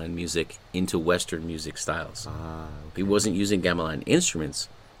gamelan music into Western music styles. He wasn't using gamelan instruments,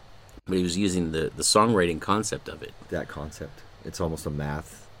 but he was using the songwriting concept of it. That concept. It's almost a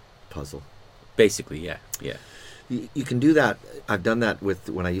math puzzle. Basically, yeah. Yeah. You can do that. I've done that with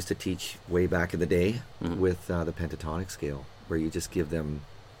when I used to teach way back in the day with the pentatonic scale, where you just give them,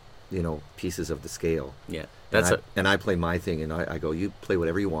 pieces of the scale. Yeah, and I play my thing, and I go, you play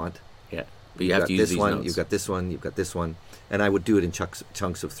whatever you want. Yeah, but you have to use these one. notes. You've got this one. You've got this one, and I would do it in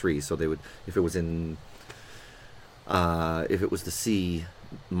chunks of 3. So they would, if it was the C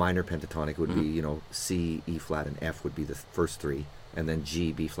minor pentatonic, it would be C, E flat, and F would be the first 3. And then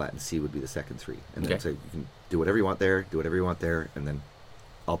G, B flat, and C would be the second 3. And then so you can do whatever you want there, do whatever you want there, and then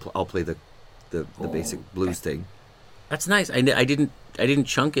I'll play the basic blues thing. That's nice. I didn't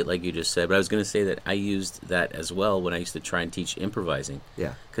chunk it like you just said, but I was going to say that I used that as well when I used to try and teach improvising.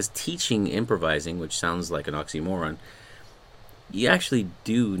 Yeah. Because teaching improvising, which sounds like an oxymoron, you actually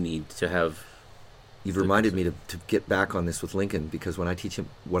do need to have... You've reminded me to get back on this with Lincoln, because when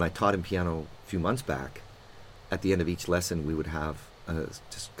I taught him piano a few months back, at the end of each lesson, we would have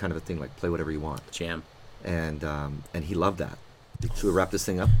just kind of a thing like play whatever you want. Jam. And he loved that. Should we wrap this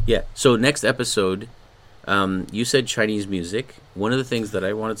thing up? Yeah. So next episode, you said Chinese music. One of the things that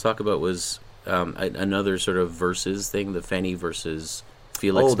I want to talk about was another sort of versus thing, the Fanny versus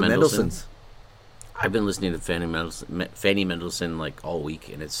Felix Mendelssohn. Mendelssohns. I've been listening to Fanny Mendelssohn like all week,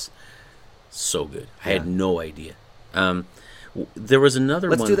 and it's so good. I had no idea. There was another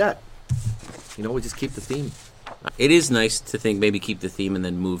one. Let's do that. We just keep the theme. It is nice to think maybe keep the theme and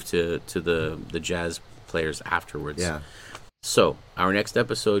then move to the jazz players afterwards. Yeah. So, our next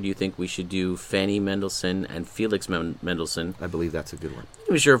episode, you think we should do Fanny Mendelssohn and Felix Mendelssohn? I believe that's a good one.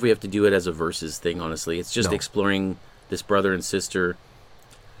 I'm not sure if we have to do it as a versus thing, honestly. It's just exploring this brother and sister.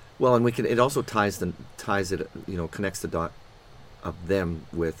 Well, and we can. It also ties it. Connects the dot of them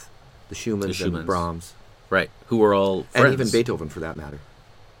with the Schumanns and Brahms, right? Who were all friends. And even Beethoven, for that matter.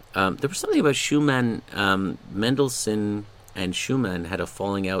 There was something about Schumann. Mendelssohn and Schumann had a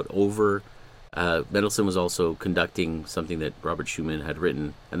falling out over. Mendelssohn was also conducting something that Robert Schumann had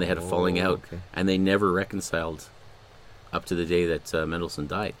written, and they had a falling out, and they never reconciled up to the day that Mendelssohn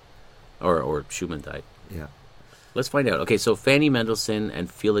died, or Schumann died. Yeah. Let's find out. Okay, so Fanny Mendelssohn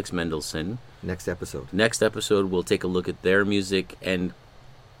and Felix Mendelssohn. Next episode, we'll take a look at their music and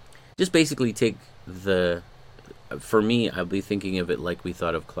just basically take the... For me, I'll be thinking of it like we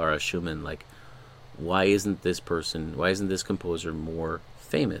thought of Clara Schumann, like, why isn't this composer more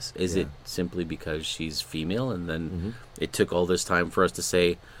famous? Is it simply because she's female, and then it took all this time for us to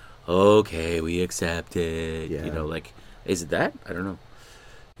say, okay, we accept it? Is it that? I don't know.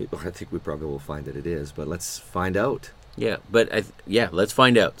 I think we probably will find that it is, but let's find out. Yeah, but let's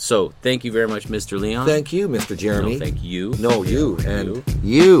find out. So, thank you very much, Mr. Leon. Thank you, Mr. Jeremy. No, thank you. No, you. And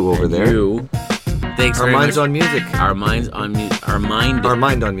you over and there. You. Thanks Our very minds much. on music. Our mind on music. Our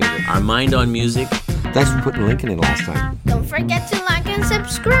mind on music. Thanks for putting Lincoln in last time. Don't forget to like and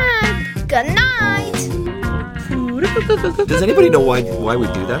subscribe. Good night. Does anybody know why we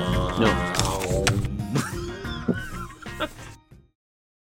do that? No.